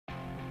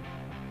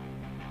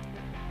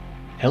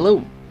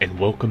Hello, and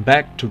welcome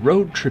back to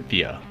Road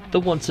TRIpVIA, the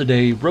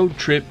once-a-day road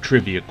trip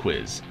trivia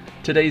quiz.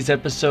 Today's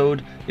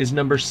episode is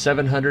number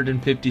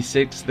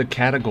 756. The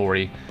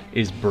category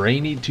is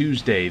Brainy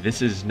Tuesday.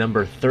 This is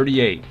number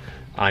 38.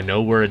 I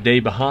know we're a day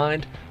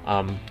behind.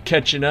 I'm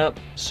catching up,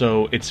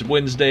 so it's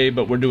Wednesday,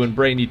 but we're doing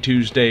Brainy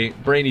Tuesday.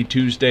 Brainy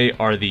Tuesday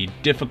are the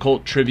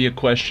difficult trivia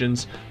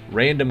questions,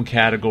 random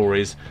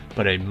categories,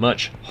 but a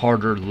much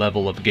harder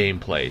level of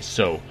gameplay.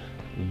 So,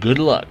 good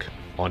luck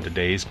on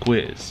today's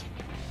quiz.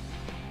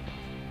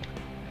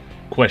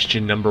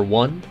 Question number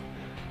 1.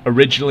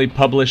 Originally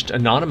published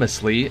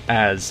anonymously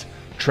as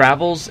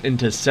Travels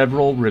into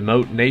Several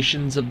Remote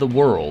Nations of the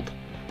World,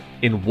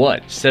 in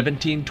what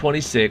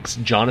 1726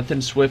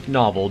 Jonathan Swift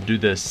novel do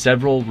the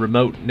several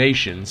remote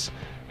nations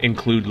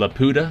include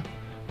Laputa,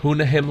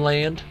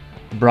 Hoonahimland,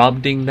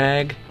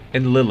 Brobdingnag,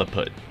 and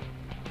Lilliput?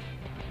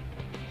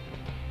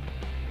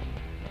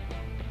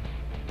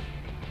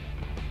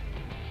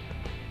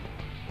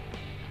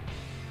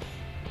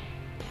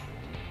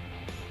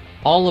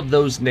 All of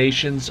those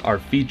nations are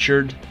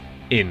featured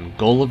in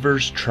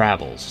Gulliver's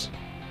Travels.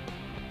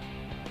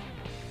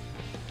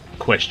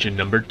 Question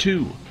number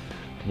 2.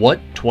 What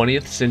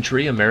 20th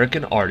century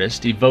American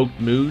artist evoked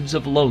moods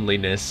of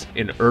loneliness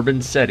in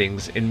urban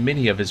settings in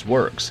many of his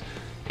works,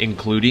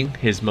 including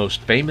his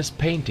most famous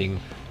painting,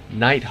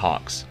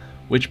 Nighthawks,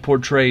 which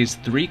portrays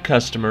 3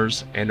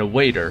 customers and a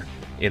waiter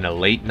in a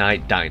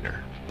late-night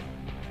diner?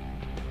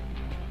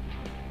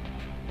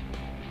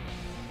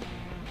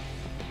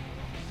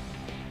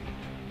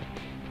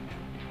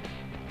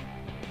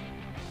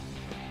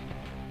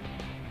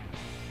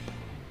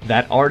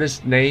 That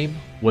artist's name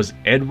was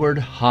Edward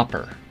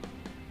Hopper.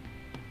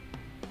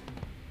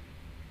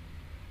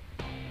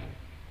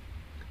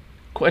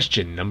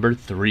 Question number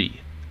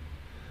 3.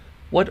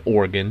 What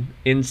organ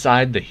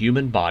inside the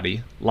human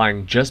body,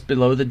 lying just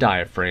below the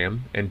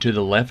diaphragm and to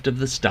the left of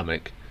the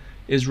stomach,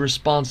 is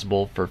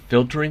responsible for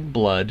filtering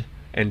blood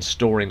and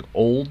storing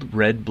old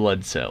red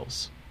blood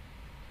cells?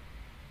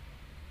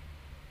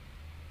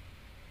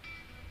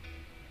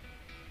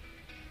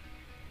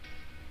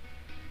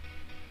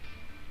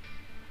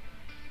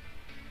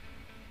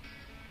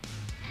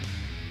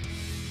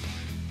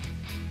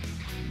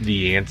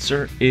 The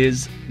answer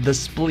is the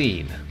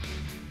spleen.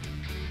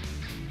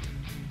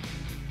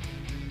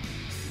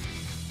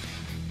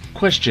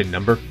 Question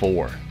number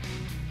 4.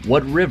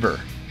 What river,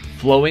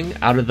 flowing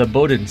out of the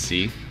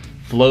Bodensee,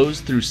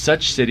 flows through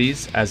such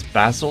cities as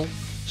Basel,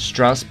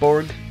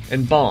 Strasbourg,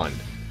 and Bonn,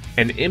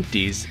 and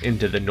empties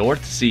into the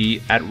North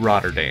Sea at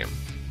Rotterdam?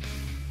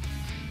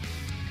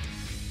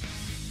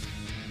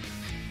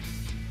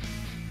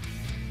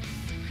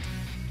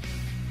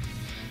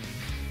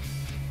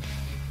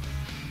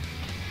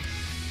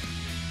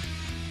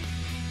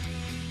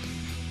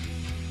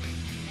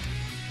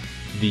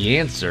 The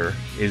answer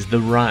is the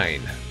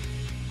Rhine.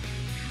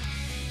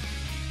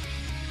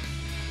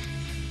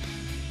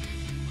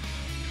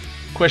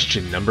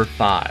 Question number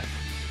 5.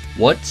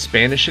 What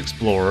Spanish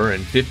explorer in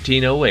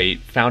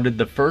 1508 founded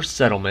the first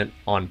settlement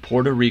on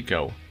Puerto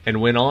Rico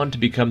and went on to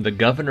become the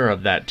governor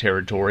of that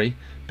territory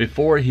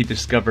before he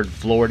discovered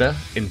Florida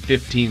in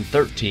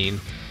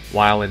 1513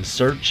 while in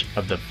search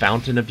of the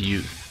Fountain of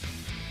Youth?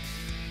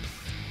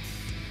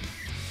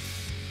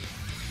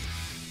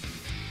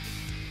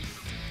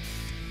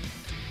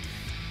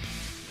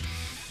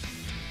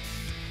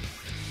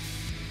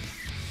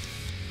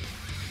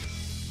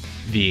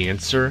 The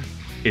answer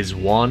is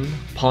Juan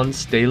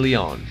Ponce de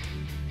Leon.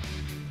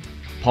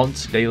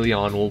 Ponce de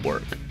Leon will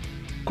work.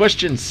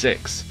 Question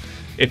 6.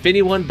 If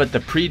anyone but the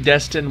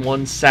predestined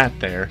one sat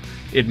there,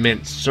 it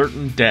meant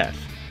certain death.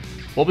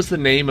 What was the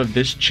name of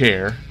this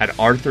chair at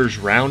Arthur's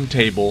round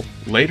table,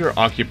 later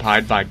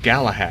occupied by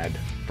Galahad,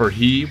 for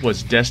he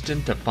was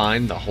destined to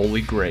find the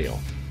Holy Grail?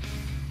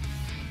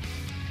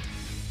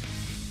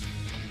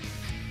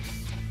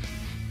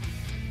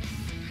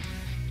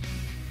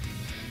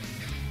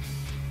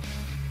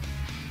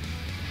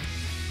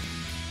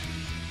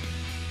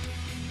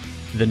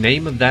 The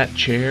name of that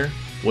chair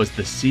was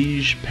the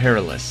Siege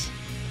Perilous.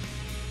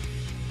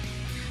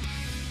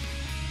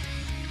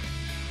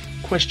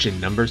 Question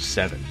number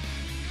 7.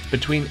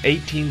 Between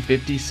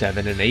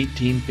 1857 and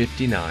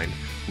 1859,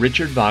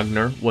 Richard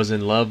Wagner was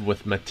in love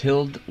with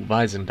Mathilde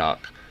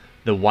Wiesenbach,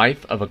 the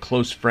wife of a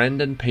close friend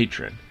and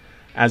patron.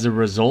 As a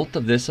result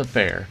of this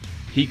affair,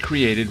 he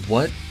created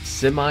what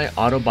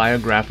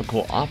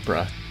semi-autobiographical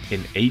opera in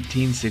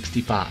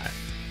 1865?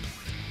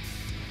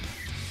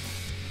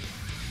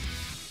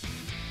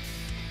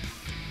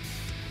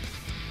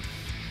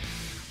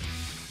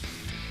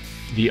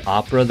 The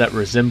opera that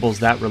resembles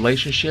that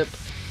relationship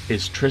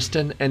is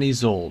Tristan and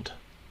Isolde.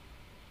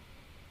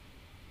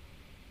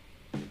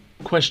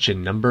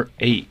 Question number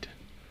 8.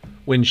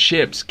 When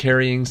ships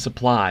carrying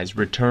supplies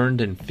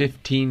returned in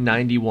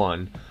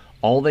 1591,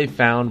 all they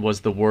found was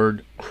the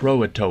word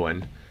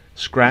Croatoan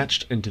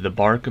scratched into the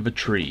bark of a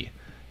tree.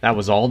 That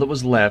was all that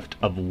was left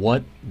of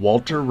what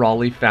Walter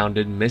Raleigh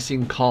founded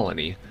missing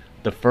colony,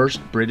 the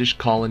first British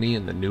colony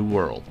in the New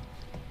World.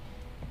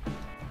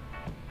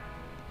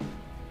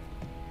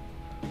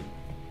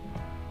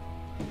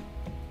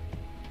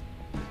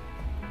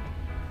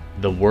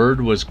 The word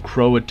was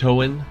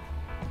Croatoan.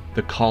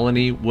 The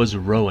colony was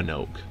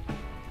Roanoke.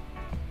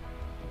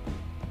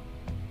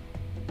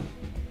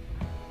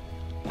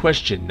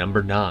 Question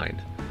number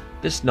 9.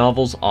 This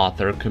novel's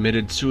author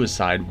committed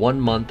suicide 1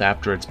 month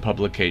after its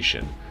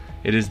publication.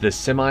 It is the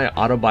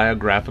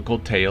semi-autobiographical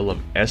tale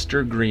of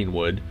Esther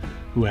Greenwood,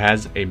 who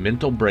has a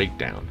mental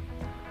breakdown.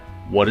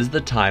 What is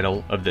the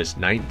title of this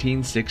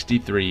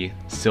 1963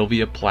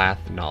 Sylvia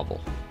Plath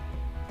novel?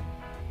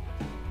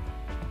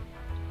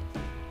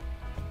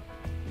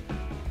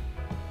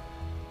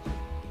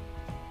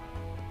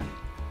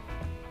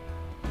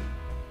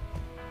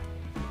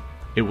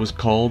 It was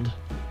called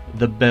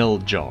The Bell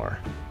Jar.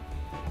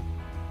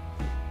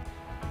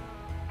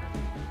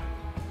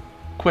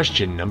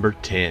 Question number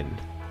 10.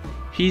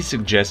 He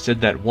suggested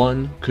that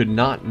one could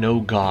not know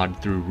God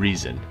through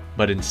reason,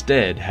 but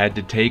instead had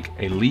to take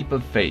a leap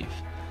of faith.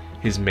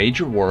 His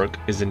major work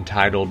is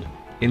entitled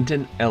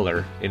Enten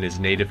Eller in his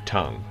native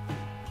tongue.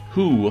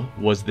 Who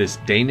was this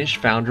Danish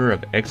founder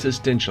of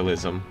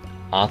existentialism,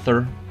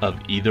 author of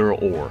Either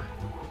Or?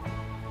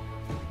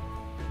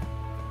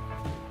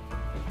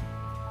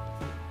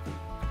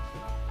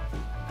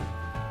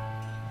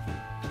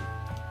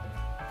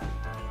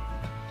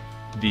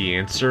 The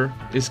answer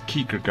is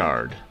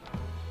Kierkegaard.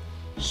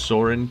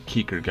 Soren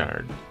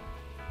Kierkegaard.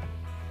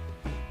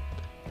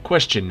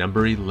 Question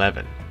number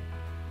 11.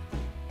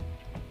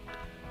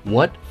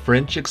 What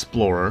French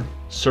explorer,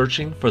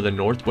 searching for the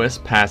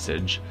Northwest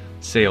Passage,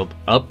 sailed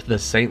up the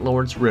St.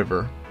 Lawrence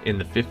River in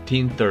the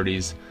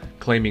 1530s,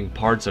 claiming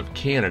parts of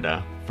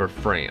Canada for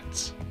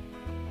France?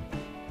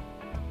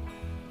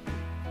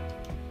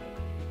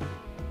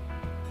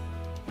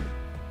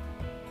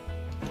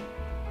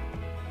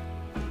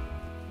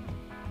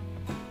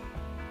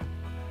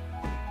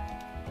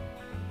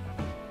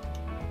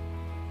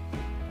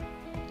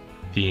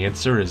 The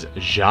answer is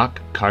Jacques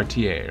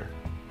Cartier.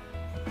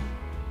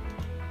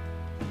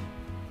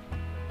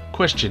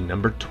 Question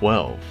number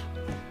 12.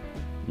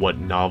 What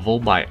novel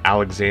by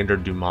Alexander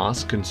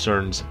Dumas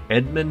concerns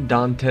Edmond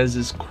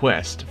Dantès'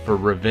 quest for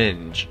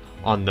revenge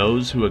on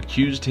those who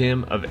accused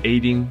him of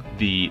aiding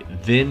the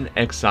then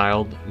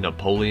exiled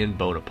Napoleon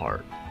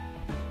Bonaparte?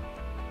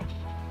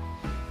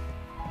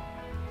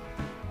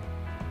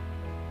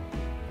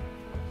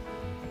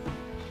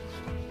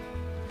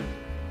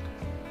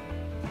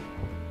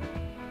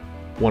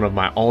 One of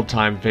my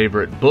all-time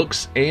favorite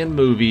books and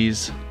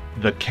movies,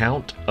 The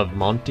Count of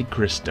Monte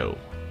Cristo.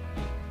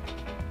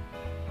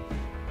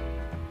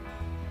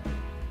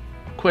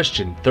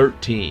 Question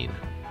 13.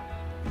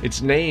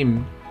 Its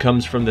name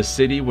comes from the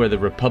city where the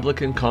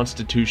Republican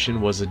Constitution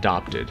was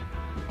adopted.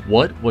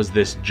 What was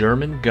this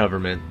German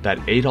government that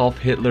Adolf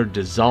Hitler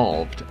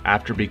dissolved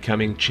after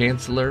becoming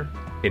Chancellor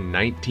in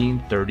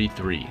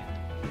 1933?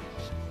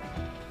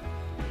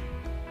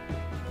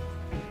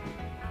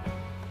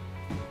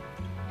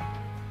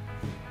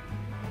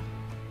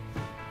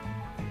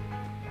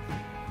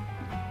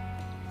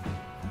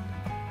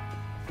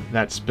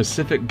 That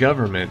specific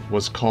government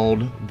was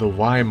called the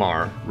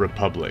Weimar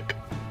Republic.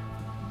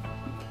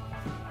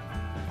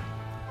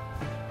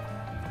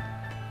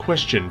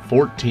 Question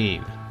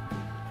 14.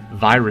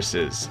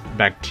 Viruses,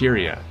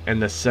 bacteria, and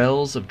the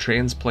cells of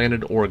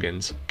transplanted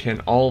organs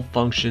can all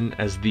function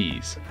as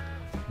these.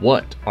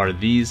 What are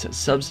these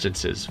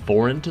substances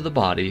foreign to the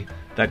body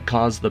that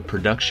cause the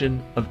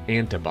production of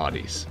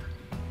antibodies?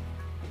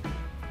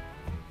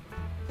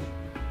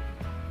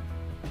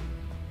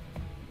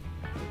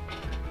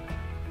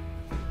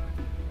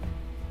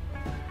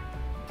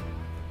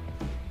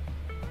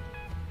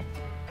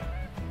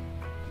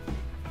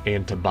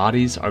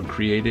 Antibodies are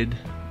created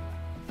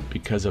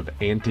because of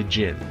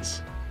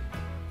antigens.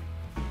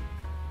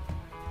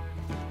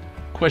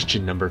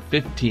 Question number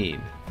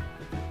 15.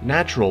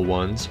 Natural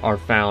ones are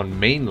found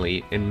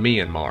mainly in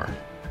Myanmar,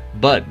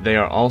 but they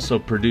are also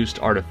produced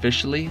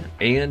artificially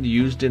and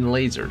used in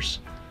lasers.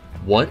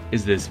 What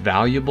is this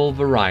valuable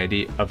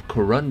variety of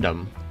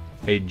corundum,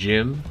 a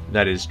gem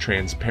that is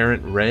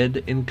transparent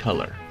red in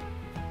color?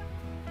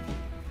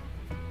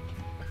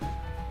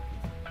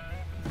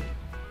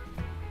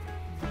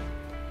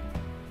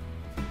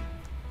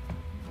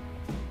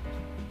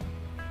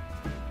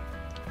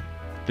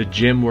 The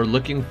gem we're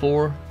looking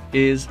for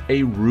is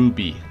a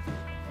ruby.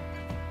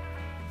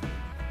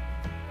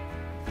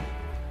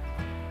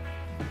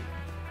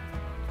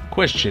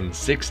 Question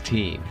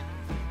 16.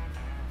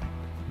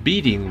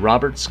 Beating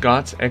Robert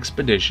Scott's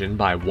expedition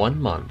by 1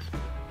 month,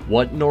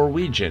 what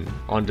Norwegian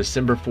on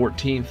December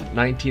 14,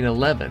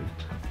 1911,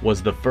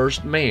 was the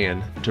first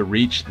man to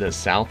reach the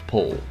South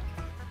Pole?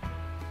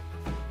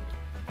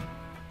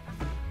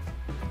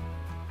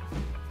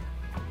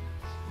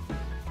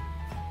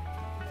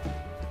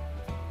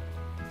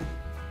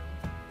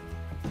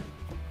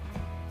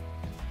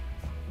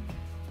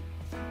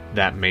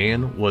 That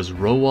man was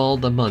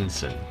Roald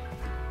Amundsen.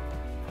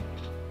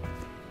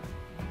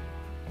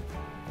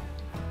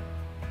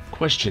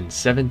 Question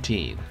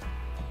 17.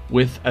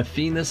 With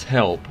Athena's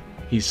help,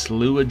 he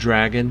slew a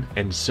dragon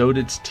and sowed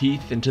its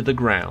teeth into the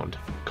ground,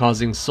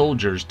 causing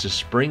soldiers to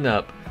spring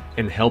up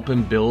and help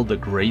him build a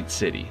great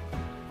city.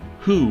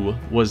 Who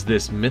was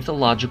this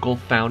mythological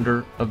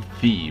founder of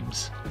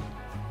Thebes?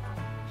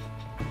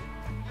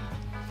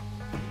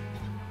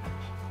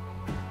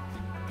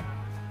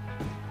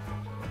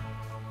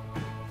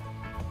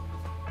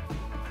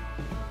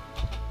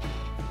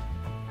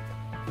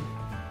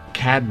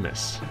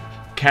 Cadmus.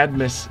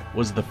 Cadmus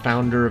was the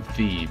founder of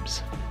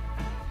Thebes.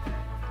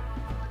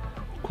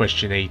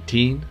 Question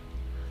 18.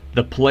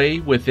 The play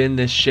within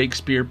this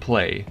Shakespeare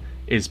play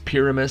is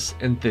Pyramus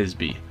and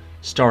Thisbe,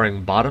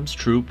 starring Bottom's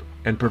troupe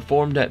and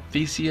performed at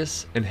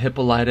Theseus and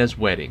Hippolyta's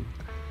wedding.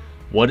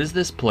 What is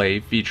this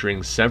play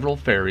featuring several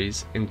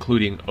fairies,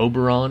 including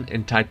Oberon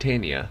and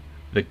Titania,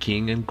 the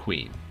king and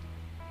queen?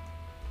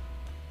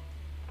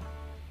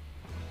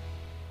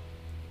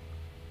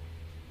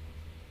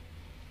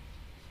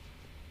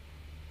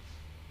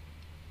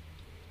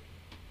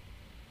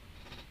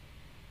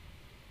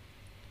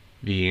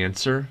 The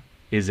answer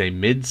is A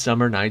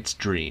Midsummer Night's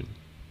Dream.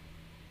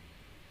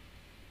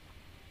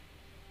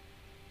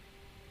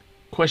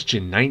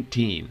 Question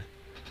 19.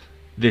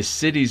 This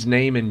city's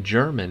name in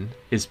German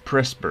is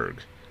Pressburg,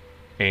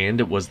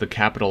 and it was the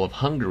capital of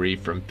Hungary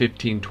from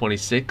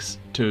 1526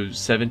 to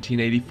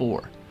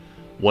 1784.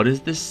 What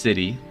is this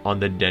city on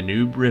the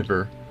Danube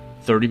River,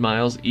 30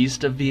 miles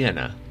east of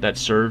Vienna, that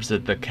serves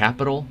as the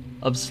capital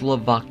of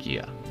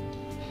Slovakia?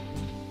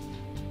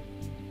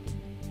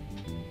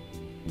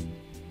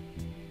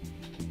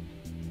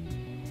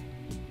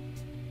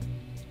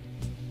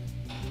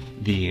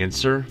 The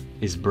answer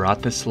is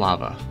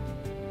Bratislava.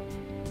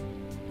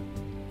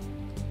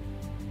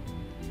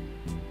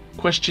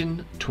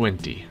 Question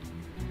 20.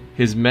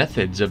 His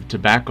methods of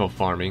tobacco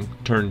farming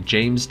turned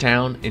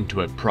Jamestown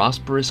into a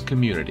prosperous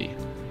community.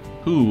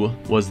 Who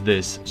was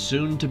this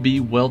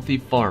soon-to-be wealthy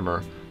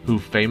farmer who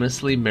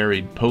famously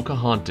married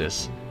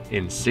Pocahontas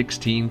in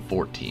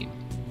 1614?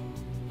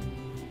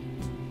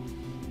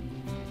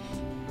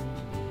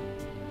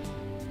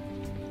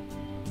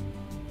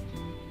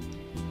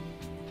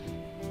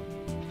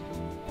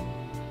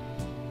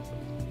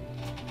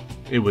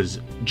 It was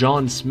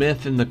John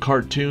Smith in the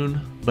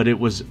cartoon, but it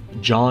was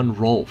John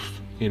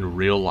Rolfe in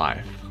real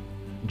life.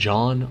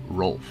 John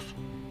Rolfe.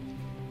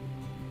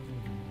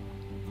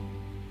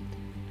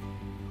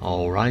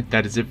 Alright,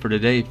 that is it for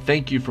today.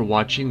 Thank you for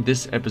watching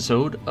this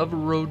episode of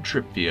Road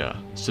TRIpVIA.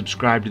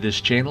 Subscribe to this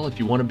channel if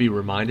you want to be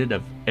reminded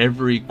of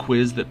every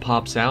quiz that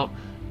pops out.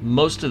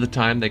 Most of the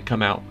time they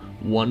come out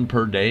one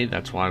per day.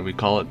 That's why we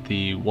call it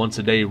the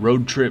once-a-day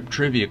Road Trip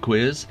Trivia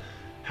Quiz.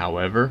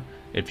 However,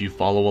 if you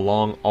follow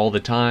along all the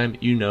time,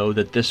 you know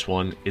that this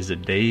one is a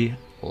day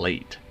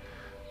late.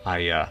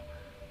 I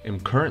am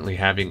currently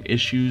having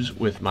issues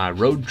with my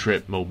road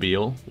trip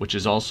mobile, which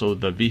is also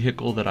the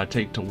vehicle that I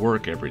take to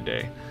work every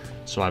day.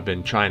 So I've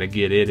been trying to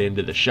get it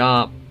into the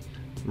shop,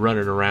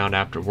 running around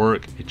after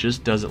work. It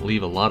just doesn't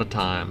leave a lot of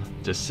time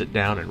to sit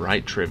down and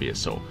write trivia.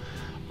 So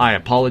I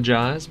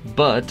apologize,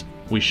 but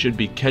we should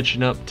be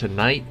catching up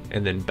tonight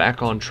and then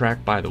back on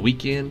track by the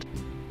weekend.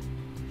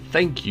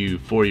 Thank you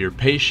for your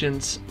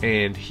patience,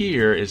 and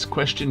here is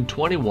question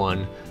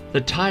 21,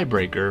 the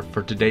tiebreaker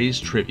for today's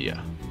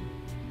trivia.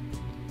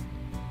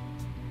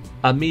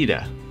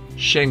 Amida,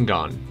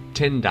 Shingon,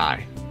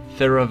 Tendai,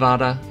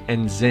 Theravada,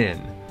 and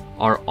Zen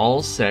are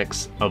all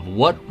sects of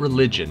what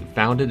religion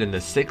founded in the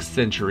 6th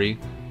century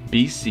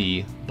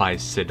BC by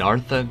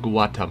Siddhartha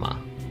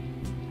Gautama?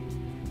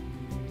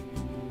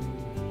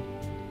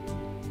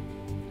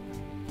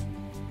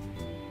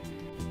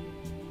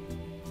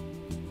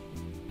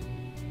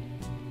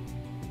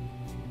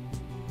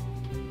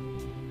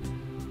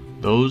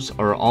 Those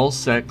are all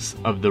sects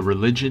of the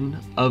religion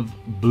of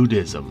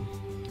Buddhism,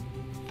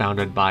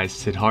 founded by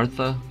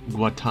Siddhartha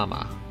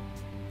Gautama.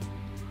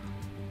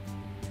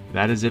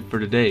 That is it for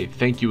today.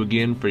 Thank you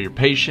again for your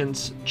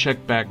patience.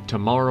 Check back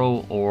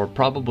tomorrow or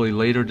probably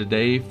later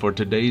today for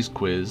today's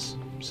quiz,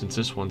 since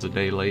this one's a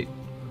day late.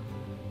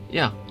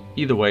 Yeah,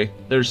 either way,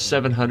 there's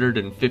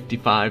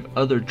 755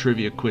 other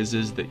trivia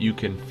quizzes that you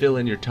can fill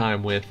in your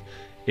time with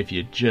if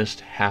you just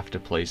have to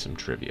play some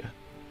trivia.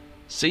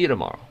 See you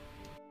tomorrow.